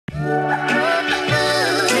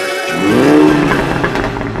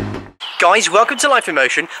Guys, welcome to Life in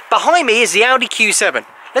Motion. Behind me is the Audi Q7.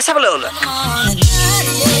 Let's have a little look.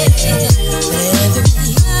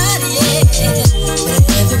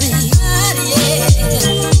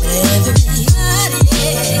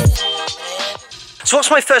 So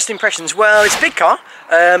what's my first impressions? Well, it's a big car.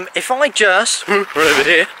 If I just run over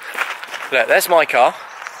here, look, there's my car.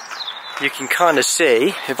 You can kind of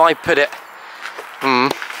see if I put it.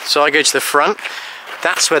 So I go to the front.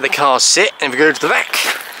 That's where the cars sit. And if we go to the back,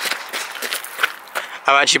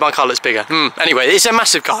 oh, actually, my car looks bigger. Anyway, it's a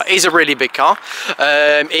massive car. It is a really big car.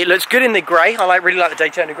 It looks good in the grey. I really like the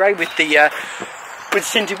Daytona grey with the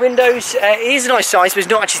tinted windows. It is a nice size, but it's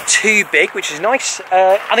not actually too big, which is nice.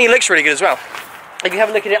 I think it looks really good as well. If you have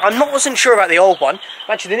a look at it, wasn't sure about the old one.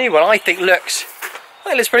 Actually, the new one I think looks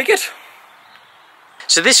pretty good.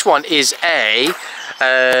 So this one is a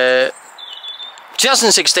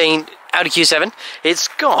 2016 Audi Q7. It's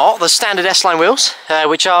got the standard S-Line wheels,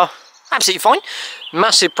 which are absolutely fine.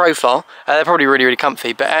 Massive profile. They're probably really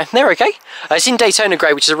comfy, but they're okay. It's in Daytona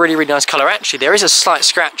grey, which is a really nice colour. Actually, there is a slight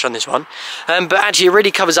scratch on this one, but actually it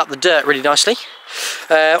really covers up the dirt really nicely.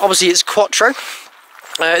 Obviously, it's Quattro.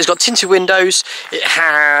 It's got tinted windows. It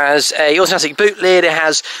has a automatic boot lid. It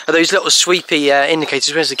has those little sweepy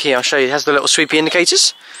indicators. Where's the key? I'll show you. It has the little sweepy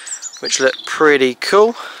indicators, which look pretty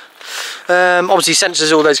cool. Obviously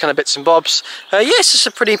sensors, all those kind of bits and bobs. Yeah, it's just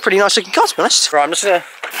a pretty nice looking car, to be honest. Right, I'm just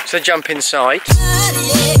gonna jump inside.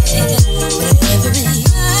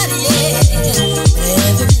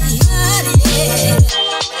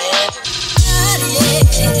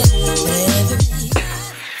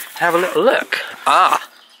 Have a little look.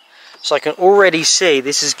 So I can already see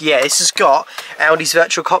this has got Audi's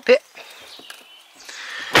virtual cockpit,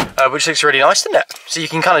 which looks really nice, doesn't it? So you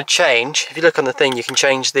can kind of change. If you look on the thing, you can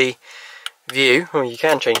change the view. Well, you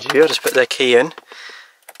can change the view. I'll just put their key in.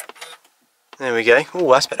 There we go.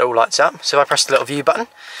 Oh, that's better. All lights up. So if I press the little view button,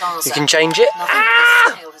 you can change it.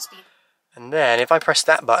 And then if I press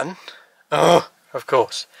that button, oh, of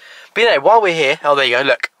course. But you know, while we're here, oh, there you go.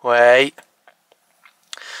 Look. Wait.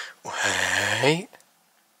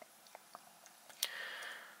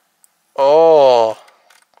 Oh,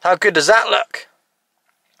 how good does that look?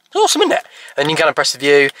 It's awesome, isn't it? And you can kind of press the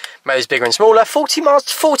view, make those bigger and smaller. 40.2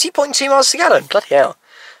 miles to gallon. Bloody hell.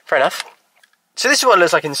 Fair enough. So this is what it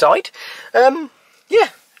looks like inside. Yeah,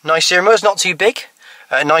 nice steering wheel. It's not too big.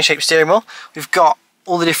 Nice shaped steering wheel. We've got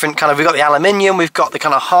all the different kind of. We've got the aluminium. We've got the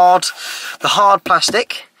kind of hard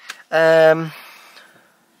plastic. Everything's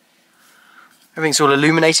all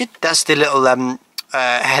illuminated. That's the little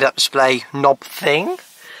head-up display knob thing.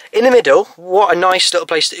 In the middle, what a nice little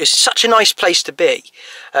place. It's such a nice place to be.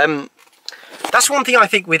 That's one thing I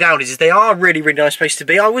think with Audis is they are a really nice place to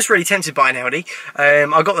be. I was really tempted by an Audi.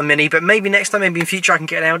 I got the Mini, but maybe next time, maybe in future I can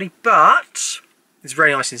get an Audi. But it's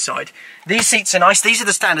very nice inside. These seats are nice. These are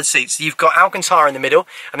the standard seats. You've got Alcantara in the middle,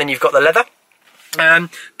 and then you've got the leather.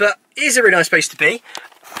 But it is a really nice place to be.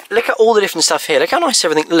 Look at all the different stuff here. Look how nice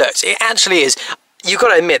everything looks. It actually is. You've got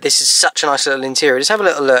to admit, this is such a nice little interior. Just have a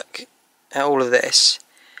little look at all of this.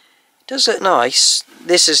 It does look nice.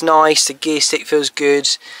 This is nice. The gear stick feels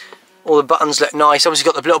good. All the buttons look nice.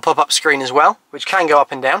 Obviously got the little pop-up screen as well, which can go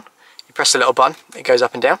up and down. You press the little button, it goes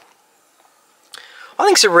up and down. I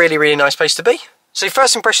think it's a really nice place to be. So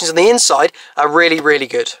first impressions on the inside are really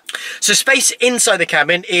good. So space inside the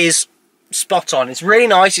cabin is spot on. It's really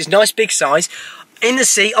nice. It's nice big size. In the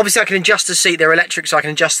seat, obviously I can adjust the seat. They're electric, so I can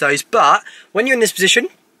adjust those. But when you're in this position,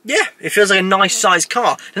 yeah, it feels like a nice sized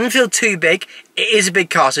car. It doesn't feel too big. It is a big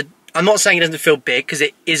car, so I'm not saying it doesn't feel big, because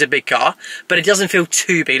it is a big car, but it doesn't feel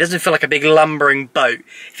too big. It doesn't feel like a big lumbering boat.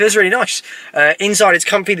 It feels really nice. Inside it's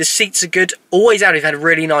comfy, the seats are good. Always Audi's had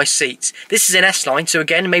really nice seats. This is an S-Line, so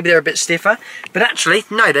again, maybe they're a bit stiffer, but actually,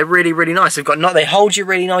 no, they're really nice. They hold you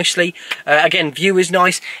really nicely. Again, view is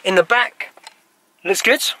nice. In the back, looks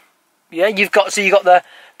good. Yeah, you've got the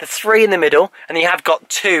 3 in the middle, and you have got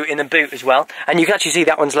 2 in the boot as well, and you can actually see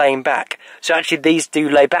that one's laying back. So actually these do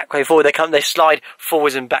lay back way forward. They slide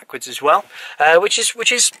forwards and backwards as well, which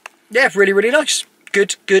is yeah, really nice.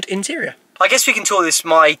 Good interior. I guess we can call this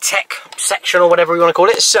my tech section or whatever we want to call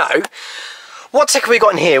it. So what tech have we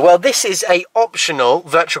got in here? Well, this is a optional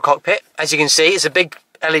virtual cockpit. As you can see, it's a big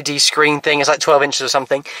LED screen thing. It's like 12 inches or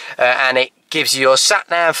something, and it gives you your sat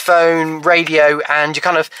nav, phone, radio, and your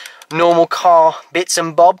kind of normal car bits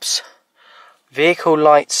and bobs. Vehicle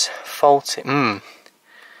lights faulty.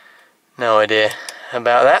 No idea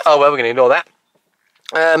about that. Oh well, we're going to ignore that.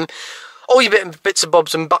 All your bits and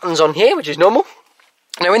bobs and buttons on here, which is normal.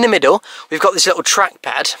 Now in the middle, we've got this little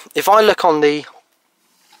trackpad. If I look on the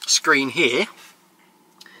screen here,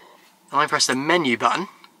 and I press the menu button,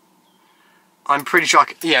 I'm pretty sure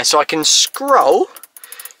so I can scroll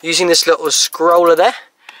using this little scroller there,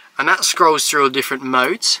 and that scrolls through all different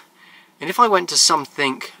modes. And if I went to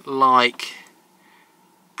something like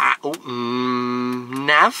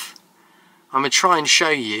nav, I'm going to try and show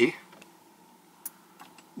you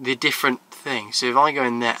the different things. So if I go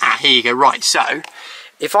in there, here you go, right, so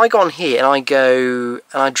if I go on here and I go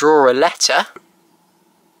and I draw a letter,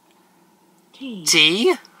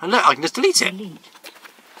 T, and look, I can just delete it.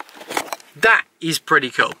 That is pretty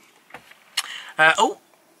cool.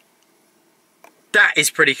 That is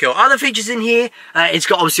pretty cool. Other features in here, it's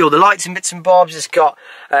got obviously all the lights and bits and bobs. It's got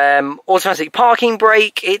automatic parking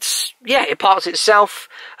brake. It parks itself.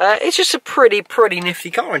 It's just a pretty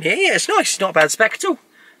nifty car in here. Yeah, it's nice. It's not a bad spec at all.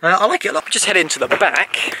 I like it a lot. Just head into the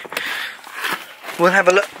back. We'll have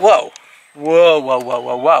a look. Whoa.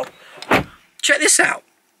 Check this out.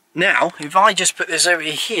 Now, if I just put this over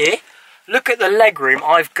here, look at the legroom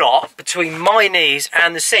I've got between my knees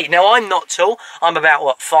and the seat. Now, I'm not tall. I'm about,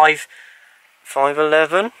 what,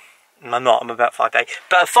 5'11"? I'm not, I'm about 5'8".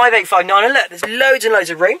 But 5'8", 5'9", and look, there's loads and loads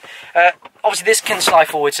of room. Obviously, this can slide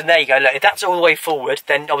forward, so there you go. Look, if that's all the way forward,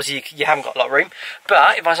 then obviously you haven't got a lot of room.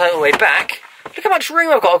 But if I slide all the way back, look how much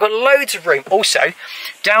room I've got. I've got loads of room. Also,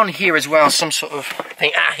 down here as well, some sort of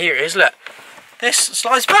thing. Here it is, look. This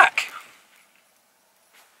slides back.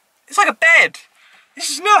 It's like a bed. This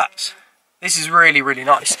is nuts. This is really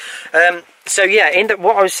nice. So yeah,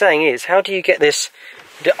 what I was saying is, how do you get this?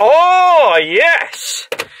 Oh yes!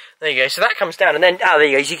 There you go. So that comes down, and then there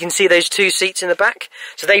you go. You can see those two seats in the back.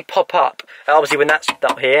 So they pop up. Obviously, when that's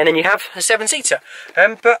up here, and then you have a 7-seater.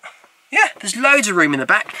 But yeah, there's loads of room in the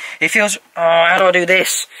back. It feels. Oh, how do I do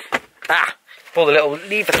this? Pull the little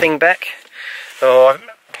lever thing back. Oh,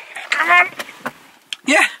 come on.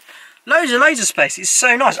 Yeah. Loads and loads of space. It's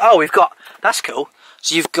so nice. Oh, we've got, that's cool.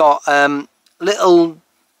 So you've got little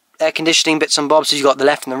air conditioning bits and bobs. So you've got the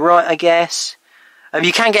left and the right, I guess.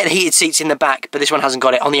 You can get heated seats in the back, but this one hasn't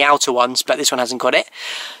got it. On the outer ones, but this one hasn't got it.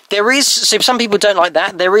 There is, so some people don't like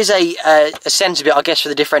that. There is a sensor bit, I guess, for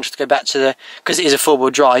the differential to go back to the, because it is a four-wheel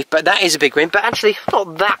drive. But that is a big win. But actually,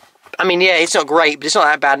 not that. I mean, yeah, it's not great, but it's not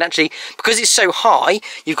that bad. And actually, because it's so high,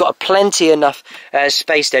 you've got plenty enough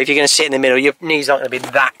space there. If you're going to sit in the middle, your knees aren't going to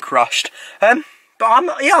be that crushed. But I'm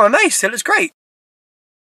amazed. It looks great.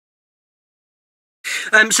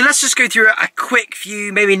 So let's just go through a quick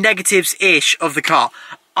few, maybe negatives-ish of the car.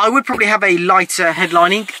 I would probably have a lighter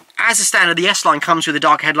headlining. As a standard, the S-Line comes with a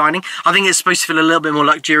dark headlining. I think it's supposed to feel a little bit more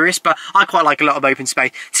luxurious, but I quite like a lot of open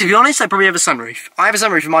space. To be honest, I probably have a sunroof. I have a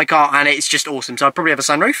sunroof in my car, and it's just awesome, so I'd probably have a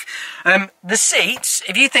sunroof. The seats,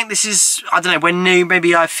 if you think this is, I don't know, when new,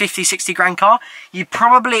 maybe a 50, 60 grand car, you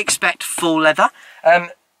probably expect full leather.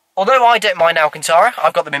 Although I don't mind Alcantara,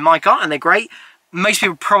 I've got them in my car, and they're great. Most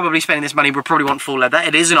people probably spending this money would probably want full leather.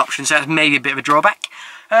 It is an option, so that's maybe a bit of a drawback.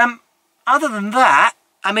 Other than that,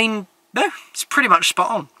 I mean, no, it's pretty much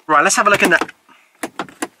spot on. Right, let's have a look in that.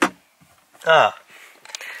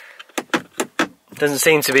 Doesn't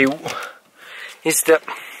seem to be. I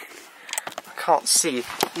can't see.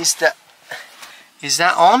 Is that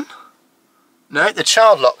on? No, the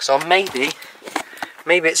child lock's on. Maybe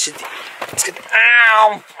it's good.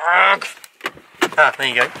 Ow! There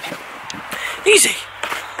you go. Easy.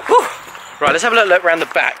 Whew. Right, let's have a little look around the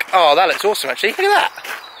back. Oh, that looks awesome, actually. Look at that.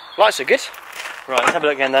 Lights are good. Right, let's have a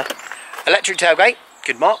look again there. Electric tailgate.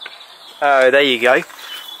 Good mark. Oh, there you go.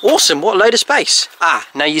 Awesome. What a load of space.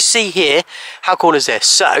 Now you see here, how cool is this?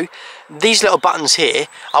 So, these little buttons here,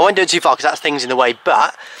 I won't do it too far because that thing's in the way,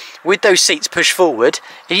 but with those seats pushed forward,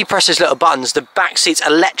 if you press those little buttons, the back seats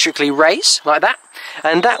electrically raise, like that.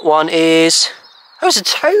 And that one is... Oh, it's a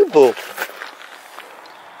tow ball.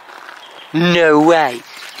 No way.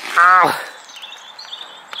 Ow.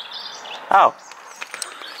 Oh.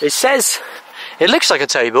 It says... It looks like a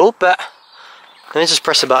tow ball, but... Let me just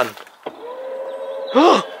press a button.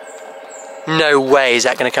 No way is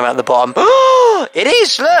that going to come out the bottom. It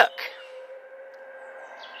is, look!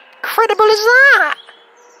 Incredible as that!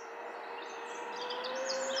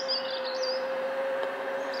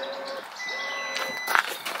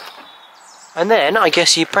 And then, I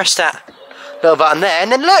guess you press that little button there,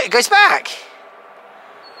 and then look, it goes back!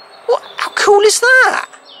 What? How cool is that?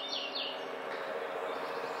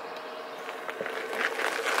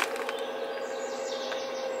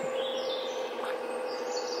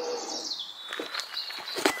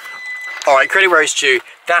 Alright, credit where it's due.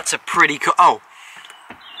 That's a pretty cool... Oh,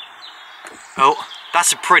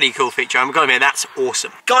 that's a pretty cool feature. I'm going to admit, that's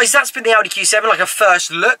awesome. Guys, that's been the Audi Q7, like a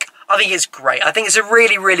first look. I think it's great. I think it's a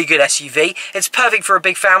really, really good SUV. It's perfect for a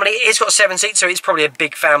big family. It's got 7 seats, so it's probably a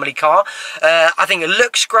big family car. I think it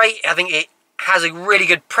looks great. I think it has a really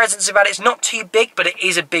good presence about it. It's not too big, but it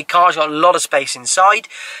is a big car. It's got a lot of space inside.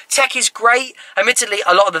 Tech is great. Admittedly,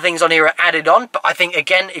 a lot of the things on here are added on, but I think,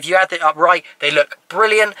 again, if you add it up right, they look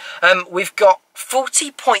brilliant. We've got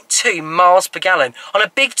 40.2 miles per gallon on a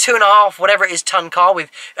big 2.5 whatever it is ton car with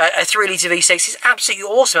a 3-litre V6. It's absolutely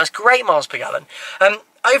awesome. That's great miles per gallon.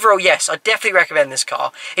 Overall, yes, I definitely recommend this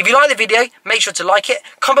car. If you like the video, make sure to like it.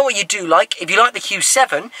 Comment what you do like. If you like the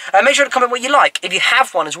Q7, make sure to comment what you like. If you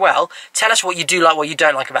have one as well, tell us what you do like, what you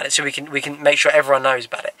don't like about it, so we can make sure everyone knows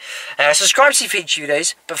about it. Subscribe to see future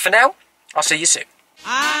videos. But for now, I'll see you soon.